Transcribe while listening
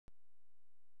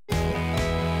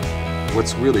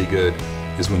What's really good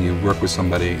is when you work with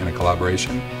somebody in a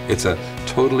collaboration. It's a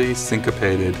totally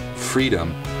syncopated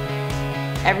freedom.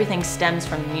 Everything stems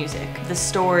from the music. The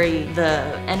story,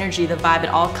 the energy, the vibe, it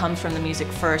all comes from the music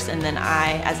first, and then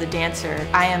I, as a dancer,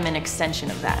 I am an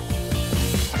extension of that.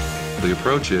 The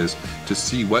approach is to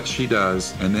see what she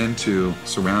does and then to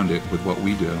surround it with what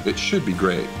we do. It should be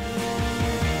great.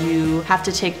 You have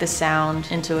to take the sound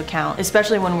into account.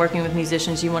 Especially when working with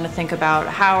musicians, you want to think about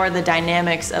how are the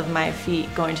dynamics of my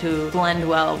feet going to blend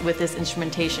well with this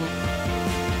instrumentation.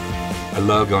 I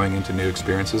love going into new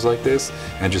experiences like this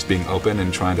and just being open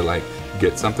and trying to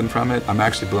get something from it. I'm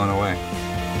actually blown away.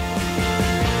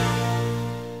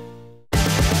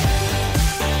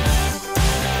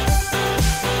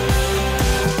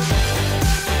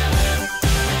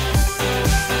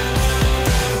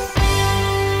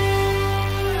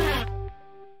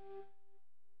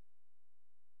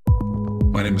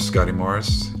 My name is Scotty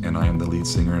Morris, and I am the lead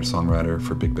singer and songwriter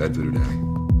for Big Bad Voodoo Daddy.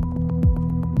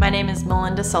 My name is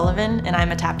Melinda Sullivan, and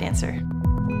I'm a tap dancer.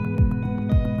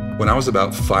 When I was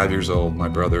about 5 years old, my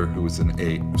brother, who was in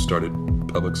 8, started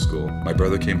public school. My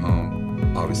brother came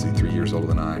home, obviously 3 years older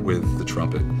than I, with the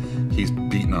trumpet. He's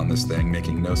beating on this thing,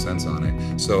 making no sense on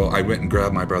it. So I went and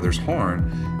grabbed my brother's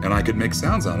horn, and I could make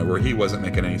sounds on it where he wasn't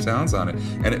making any sounds on it,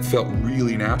 and it felt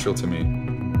really natural to me.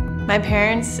 My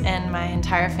parents and my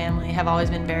entire family have always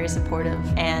been very supportive,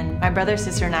 and my brother,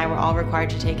 sister, and I were all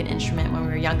required to take an instrument when we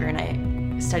were younger, and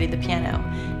I studied the piano.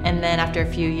 And then after a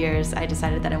few years, I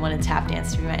decided that I wanted tap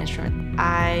dance to be my instrument.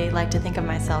 I like to think of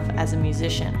myself as a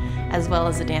musician as well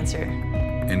as a dancer.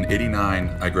 In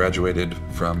 '89, I graduated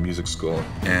from music school,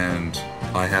 and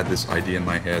I had this idea in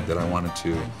my head that I wanted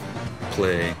to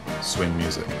play swing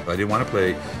music. I didn't want to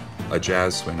play a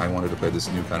jazz swing. I wanted to play this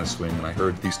new kind of swing, and I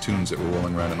heard these tunes that were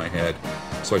rolling around in my head.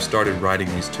 So I started writing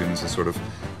these tunes and sort of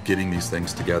getting these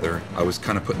things together. I was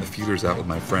kind of putting the feelers out with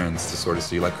my friends to sort of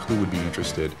see who would be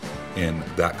interested in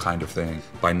that kind of thing.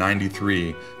 By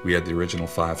 '93, we had the original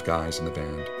 5 guys in the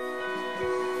band.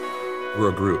 We're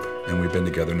a group, and we've been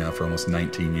together now for almost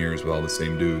 19 years with all the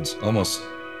same dudes. Almost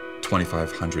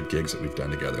 2,500 gigs that we've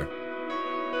done together.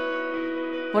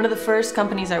 One of the first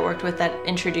companies I worked with that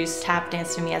introduced tap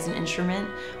dance to me as an instrument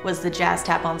was the Jazz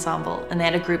Tap Ensemble, and they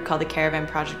had a group called the Caravan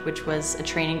Project, which was a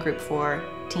training group for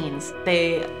teens.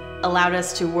 They allowed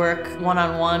us to work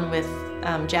one-on-one with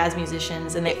jazz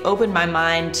musicians, and they opened my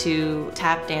mind to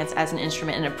tap dance as an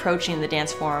instrument and approaching the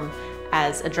dance form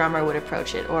as a drummer would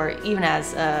approach it, or even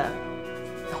as a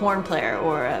horn player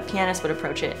or a pianist would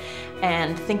approach it,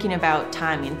 and thinking about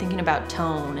timing, thinking about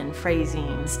tone and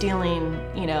phrasing, stealing,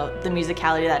 the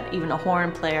musicality that even a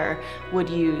horn player would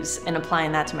use and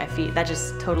applying that to my feet. That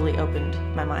just totally opened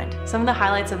my mind. Some of the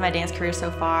highlights of my dance career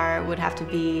so far would have to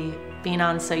be being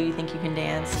on So You Think You Can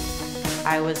Dance.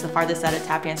 I was the farthest that a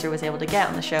tap dancer was able to get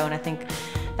on the show, and I think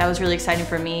that was really exciting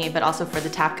for me, but also for the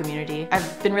tap community.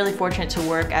 I've been really fortunate to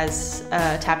work as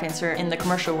a tap dancer in the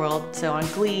commercial world, so on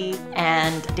Glee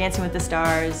and Dancing with the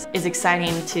Stars is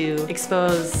exciting to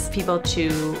expose people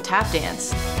to tap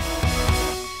dance.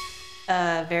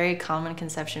 A very common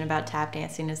conception about tap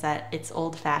dancing is that it's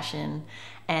old-fashioned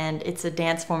and it's a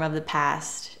dance form of the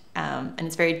past, and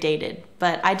it's very dated,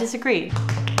 but I disagree.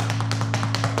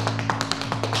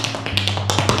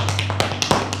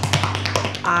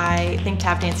 I think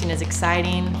tap dancing is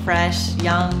exciting, fresh,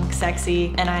 young,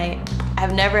 sexy, and I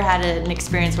have never had an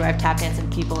experience where I've tap danced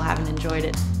and people haven't enjoyed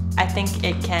it. I think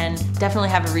it can definitely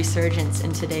have a resurgence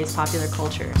in today's popular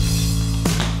culture.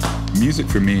 Music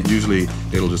for me, usually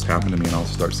it'll just happen to me and I'll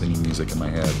start singing music in my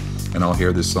head, and I'll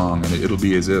hear this song and it'll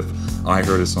be as if I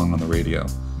heard a song on the radio,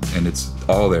 and it's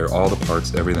all there, all the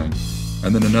parts, everything.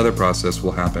 And then another process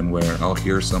will happen where I'll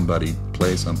hear somebody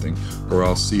play something, or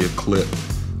I'll see a clip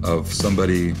of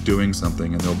somebody doing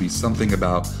something, and there'll be something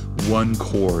about one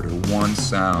chord or one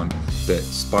sound that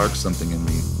sparks something in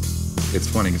me. It's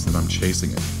funny because then I'm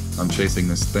chasing it. I'm chasing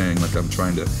this thing, I'm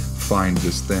trying to find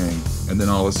this thing, and then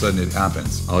all of a sudden it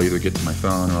happens. I'll either get to my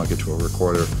phone, or I'll get to a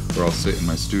recorder, or I'll sit in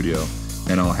my studio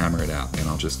and I'll hammer it out, and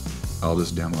I'll just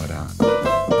demo it out.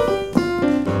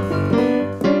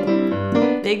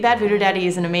 Big Bad Voodoo Daddy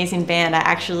is an amazing band. I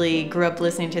actually grew up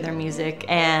listening to their music,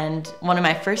 and one of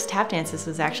my first tap dances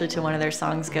was actually to one of their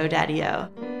songs, DS2DIO.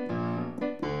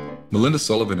 Melinda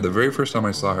Sullivan, the very first time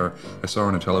I saw her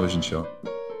on a television show.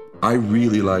 I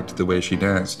really liked the way she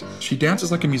danced. She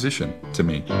dances like a musician to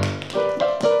me.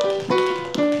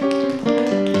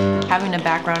 Having a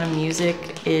background in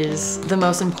music is the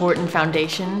most important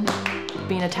foundation.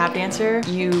 Being a tap dancer,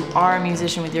 you are a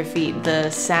musician with your feet. The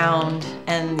sound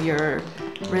and your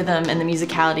rhythm and the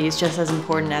musicality is just as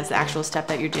important as the actual step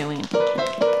that you're doing.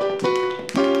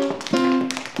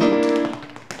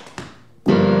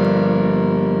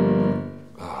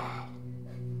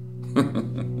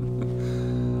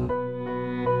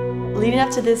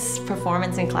 out to this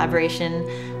performance and collaboration,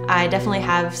 I definitely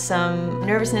have some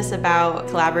nervousness about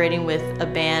collaborating with a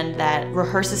band that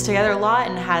rehearses together a lot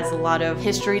and has a lot of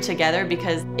history together,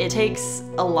 because it takes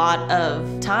a lot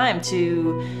of time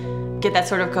to get that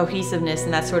sort of cohesiveness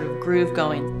and that sort of groove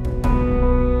going.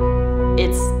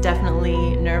 It's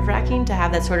definitely nerve-wracking to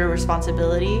have that sort of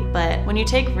responsibility, but when you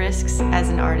take risks as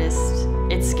an artist,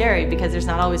 it's scary because there's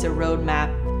not always a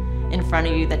roadmap in front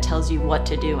of you that tells you what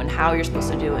to do and how you're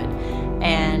supposed to do it.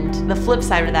 And the flip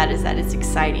side of that is that it's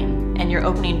exciting and you're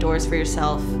opening doors for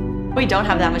yourself. We don't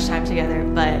have that much time together,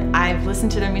 but I've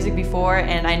listened to their music before,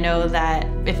 and I know that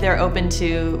if they're open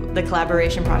to the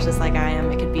collaboration process like I am,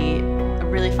 it could be a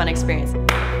really fun experience.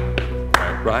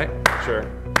 Right? Sure.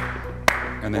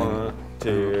 And then 1,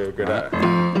 2, good.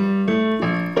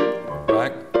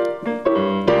 Right?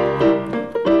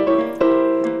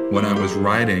 When I was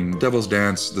writing Devil's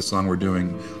Dance, the song we're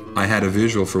doing, I had a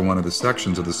visual for one of the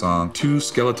sections of the song, 2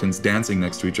 skeletons dancing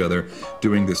next to each other,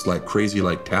 doing this like crazy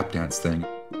like tap dance thing.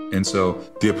 And so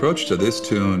the approach to this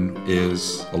tune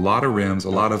is a lot of rims, a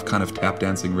lot of kind of tap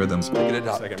dancing rhythms.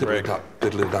 Second break.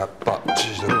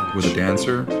 With a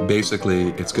dancer, basically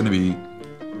it's going to be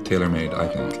tailor-made, I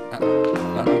think.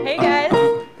 Hey guys!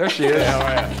 There she is.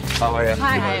 How are you?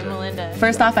 Hi, I'm Melinda.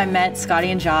 First off, I met Scotty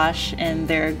and Josh, and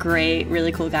they're great,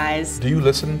 really cool guys. Do you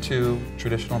listen to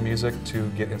traditional music to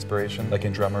get inspiration, like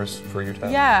in drummers for your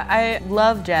tap? Yeah, I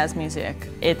love jazz music.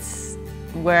 It's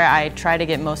where I try to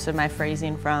get most of my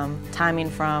phrasing from,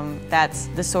 timing from. That's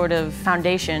the sort of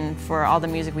foundation for all the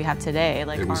music we have today.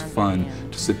 Like it was R&B fun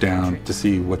and to sit down to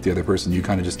see what the other person, you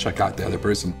kind of just check out the other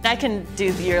person. I can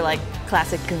do your like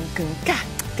classic gung gung ga,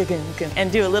 gung gung gung,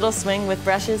 and do a little swing with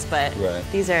brushes, but Right.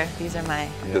 these are my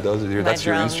That's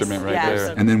your drums. instrument right Yeah, there.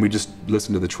 so- And then we just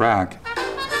listen to the track.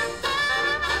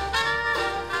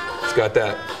 It's got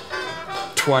that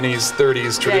 20s,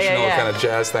 30s traditional yeah. kind of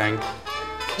jazz thing.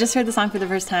 Just heard the song for the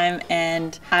first time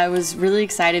and I was really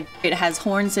excited. It has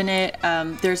horns in it.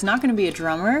 There's not going to be a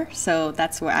drummer, so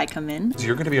that's where I come in. So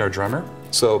you're going to be our drummer.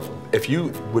 So if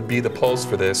you would be the pulse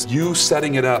for this, you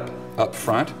setting it up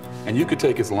front, and you could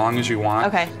take as long as you want.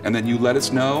 Okay. And then you let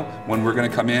us know when we're going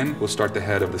to come in. We'll start the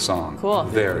head of the song. Cool.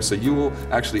 There. So you will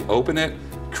actually open it,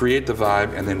 create the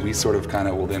vibe, and then we sort of kind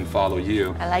of will then follow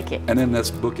you. I like it. And then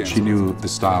let's book it. She knew the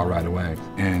style right away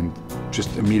and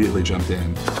just immediately jumped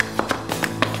in.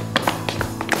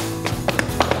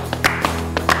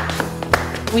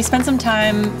 We spent some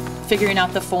time figuring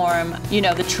out the form, you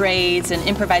know, the trades and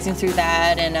improvising through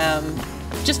that, and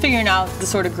just figuring out the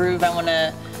sort of groove I want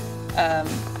to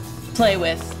play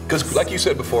with. Because like you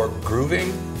said before,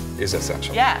 grooving is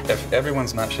essential. Yeah. If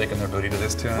everyone's not shaking their booty to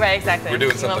this tune, Right, exactly. we're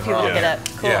doing You want something people wrong. to get up.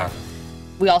 Cool. Yeah.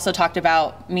 We also talked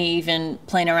about me even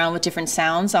playing around with different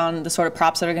sounds on the sort of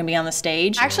props that are going to be on the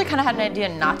stage. I actually kind of had an idea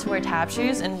not to wear tap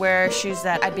shoes and wear shoes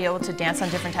that I'd be able to dance on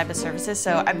different type of surfaces.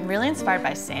 So I'm really inspired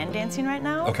by sand dancing right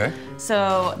now. Okay.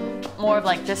 So more of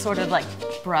like this sort of like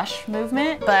brush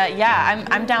movement. But yeah,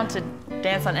 I'm down to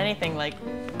dance on anything, like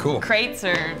Cool. crates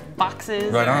or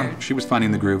boxes. Right or... on. She was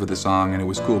finding the groove of the song, and it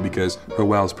was cool because her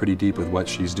well's pretty deep with what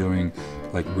she's doing,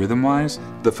 like rhythm-wise.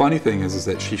 The funny thing is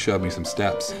that she showed me some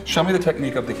steps. Show me the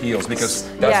technique of the heels, because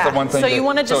that's the one thing. So you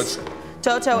want to so just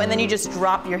toe, and then you just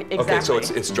drop your, exactly. Okay, so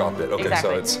it's drop it. Okay,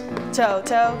 Exactly. so it's... Toe,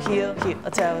 heel,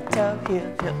 toe,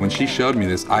 heel. When she showed me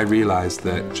this, I realized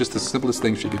that just the simplest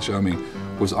thing she could show me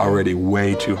was already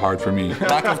way too hard for me.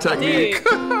 Lack of technique.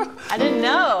 Dude, I didn't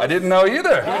know. I didn't know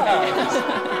either.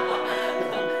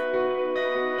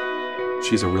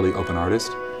 She's a really open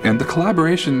artist. And the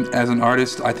collaboration as an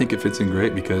artist, I think it fits in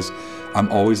great because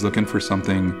I'm always looking for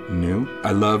something new.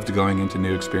 I loved going into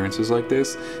new experiences like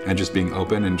this and just being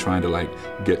open and trying to like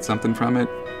get something from it.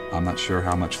 I'm not sure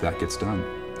how much that gets done,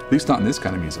 at least not in this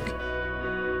kind of music.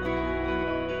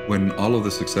 When all of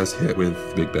the success hit with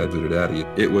Big Bad Voodoo Daddy,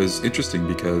 it was interesting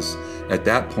because at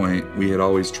that point we had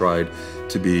always tried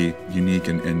to be unique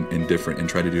and different and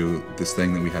try to do this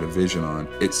thing that we had a vision on.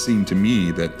 It seemed to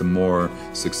me that the more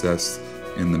success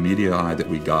in the media eye that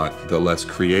we got, the less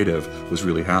creative was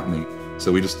really happening.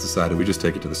 So we just decided we just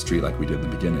take it to the street like we did in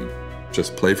the beginning.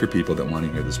 Just play for people that want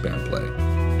to hear this band play.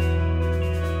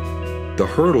 The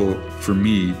hurdle for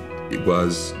me, it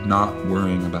was not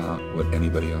worrying about what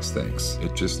anybody else thinks.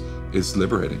 It just is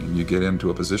liberating, and you get into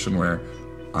a position where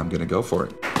I'm gonna go for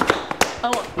it.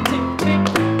 Oh, 1, 2,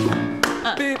 3.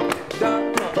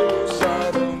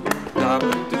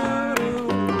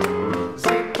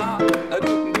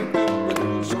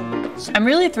 I'm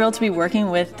really thrilled to be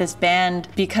working with this band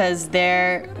because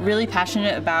they're really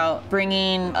passionate about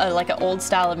bringing like an old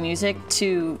style of music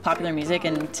to popular music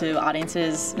and to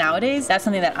audiences nowadays. That's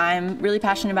something that I'm really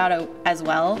passionate about as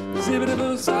well. Here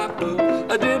comes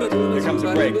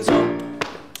the break.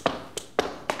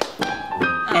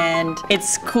 And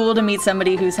it's cool to meet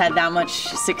somebody who's had that much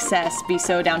success, be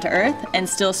so down to earth, and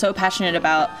still so passionate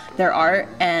about their art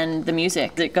and the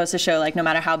music. It goes to show, like, no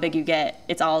matter how big you get,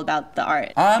 it's all about the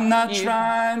art. I'm not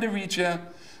trying to reach you,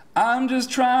 I'm just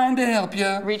trying to help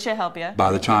you. Reach ya, help ya.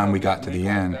 By the time we got to the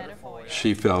end,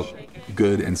 she felt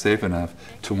good and safe enough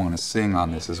to want to sing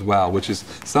on this as well, which is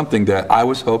something that I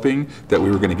was hoping that we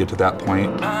were going to get to that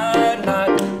point. I'm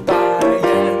not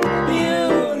buying,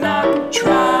 you not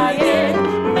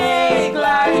trying, make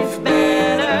life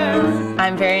better.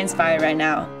 I'm very inspired right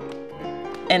now,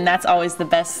 and that's always the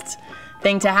best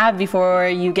thing to have before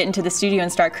you get into the studio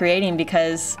and start creating,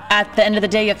 because at the end of the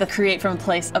day you have to create from a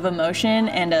place of emotion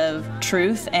and of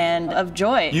truth and of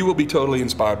joy. You will be totally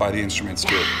inspired by the instruments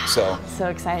too, so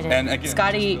excited. And again,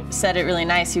 Scotty said it really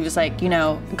nice. He was like, you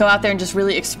know, go out there and just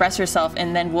really express yourself,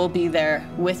 and then we'll be there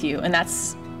with you. And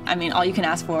that's, I mean, all you can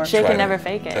ask for. Shake it, never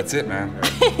fake it. That's it, man.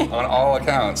 On all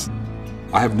accounts.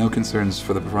 I have no concerns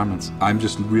for the performance. I'm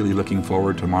just really looking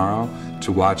forward tomorrow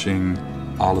to watching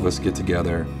all of us get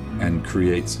together and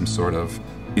create some sort of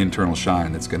internal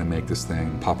shine that's going to make this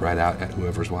thing pop right out at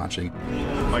whoever's watching.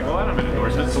 Michael, I don't have an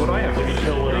endorsement, so what do I have to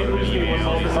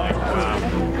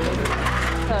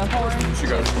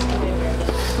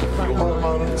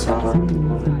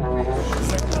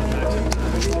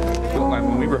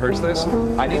When we rehearse this,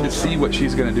 I need to see what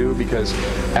she's going to do, because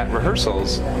at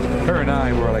rehearsals, her and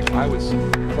I were like, I was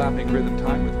clapping rhythm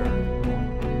time with her.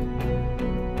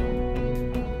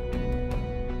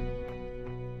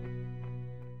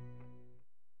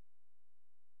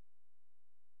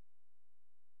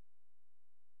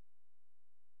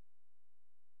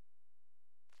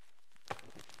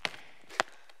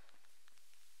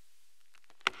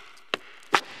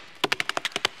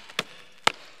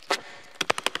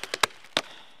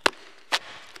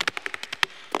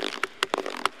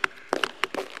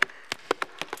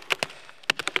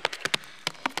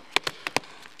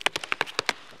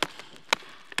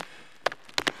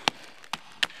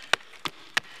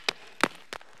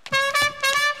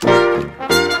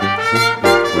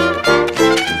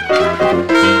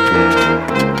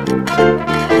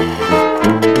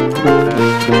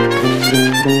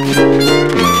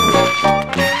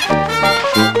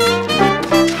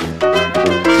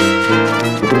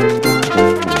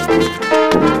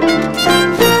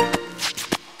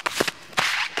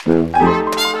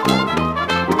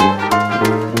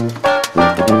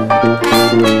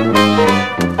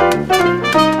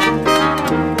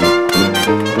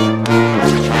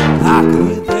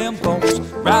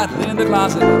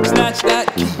 Snatch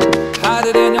that key, hide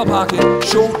it in your pocket,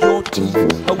 show your teeth.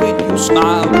 When you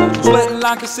smile, sweating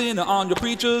like a sinner on your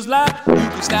preacher's lap. You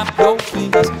can snap your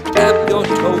fingers, tap your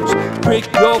toes, break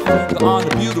your finger on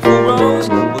a beautiful rose.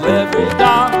 Well, every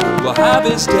dog will have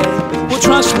his day. Well,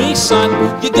 trust me, son,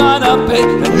 you're gonna pay.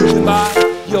 And you can buy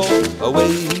your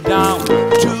way down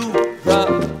to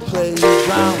the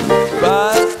playground.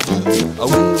 But you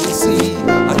will see,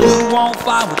 you won't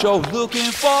find what you're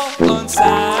looking for.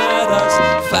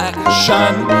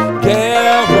 Unsatisfaction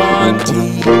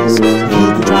guarantees. You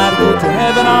can try to get to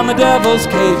heaven on the devil's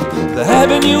cake. The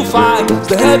heaven you find is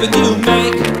the heaven you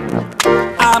make.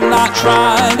 I'm not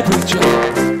trying to preach you,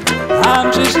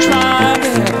 I'm just trying to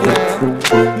help you.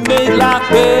 Make life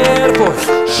better for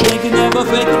you. Shake it, never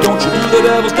fake it, don't you do the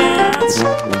devil's dance.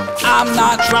 I'm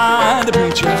not trying to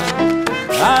preach you,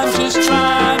 I'm just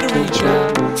trying to reach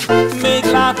out. Make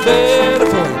life better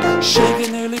for you. Shake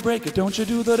it, nearly break it, don't you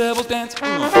do the devil's dance.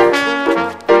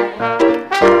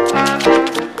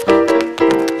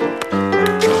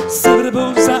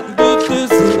 Zibbity-boo, zap-boo-doo,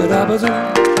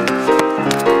 zibbity-boo-doo.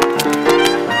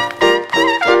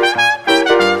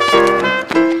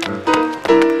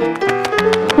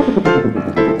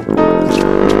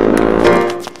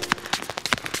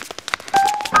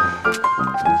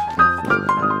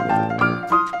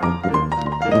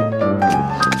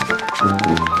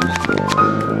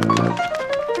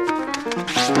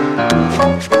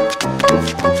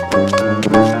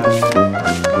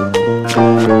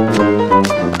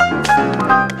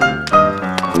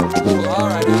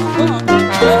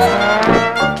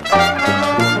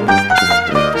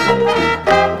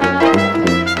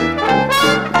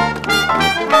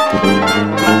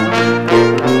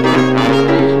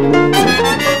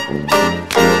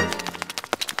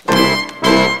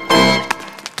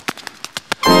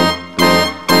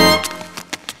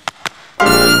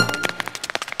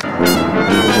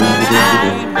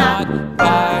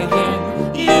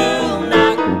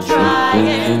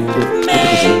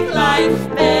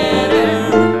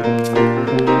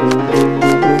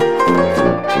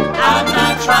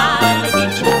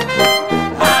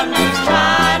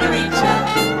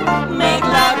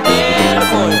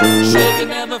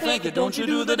 Won't you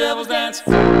do the devil's dance?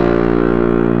 That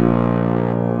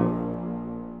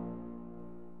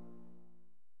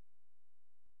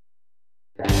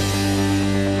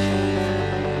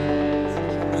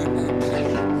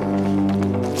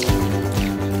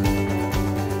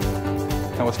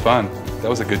was fun. That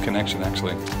was a good connection,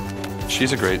 actually.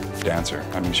 She's a great dancer.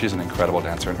 I mean, she's an incredible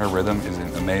dancer, and her rhythm is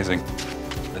amazing.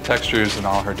 The textures and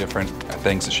all her different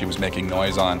things that she was making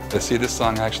noise on. To see this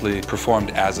song actually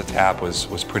performed as a tap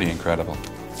was pretty incredible.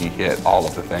 He hit all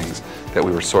of the things that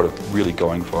we were sort of really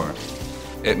going for.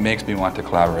 It makes me want to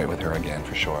collaborate with her again,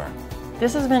 for sure.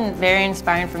 This has been very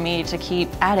inspiring for me to keep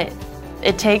at it.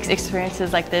 It takes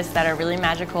experiences like this that are really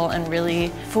magical and really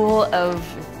full of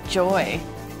joy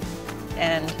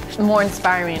and more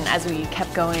inspiring as we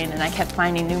kept going and I kept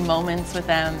finding new moments with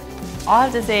them. All I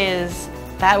have to say is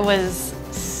that was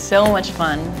so much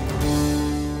fun.